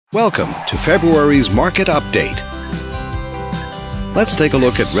Welcome to February's Market Update. Let's take a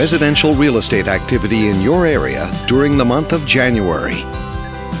look at residential real estate activity in your area during the month of January.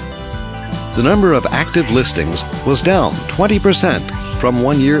 The number of active listings was down 20% from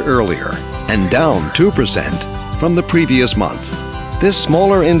 1 year earlier and down 2% from the previous month. This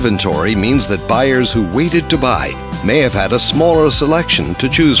smaller inventory means that buyers who waited to buy may have had a smaller selection to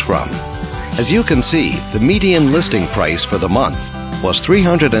choose from. As you can see, the median listing price for the month was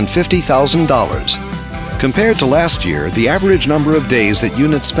 $350,000. Compared to last year, the average number of days that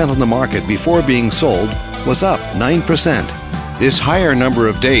units spent on the market before being sold was up 9%. This higher number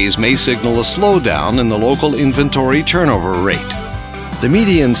of days may signal a slowdown in the local inventory turnover rate. The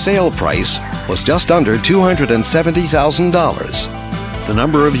median sale price was just under $270,000. The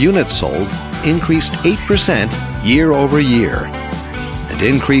number of units sold increased 8% year over year and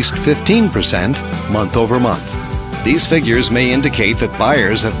increased 15% month over month. These figures may indicate that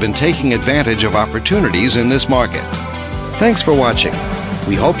buyers have been taking advantage of opportunities in this market. Thanks for watching.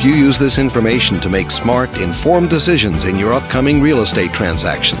 We hope you use this information to make smart, informed decisions in your upcoming real estate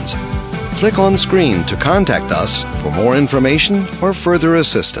transactions. Click on screen to contact us for more information or further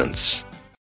assistance.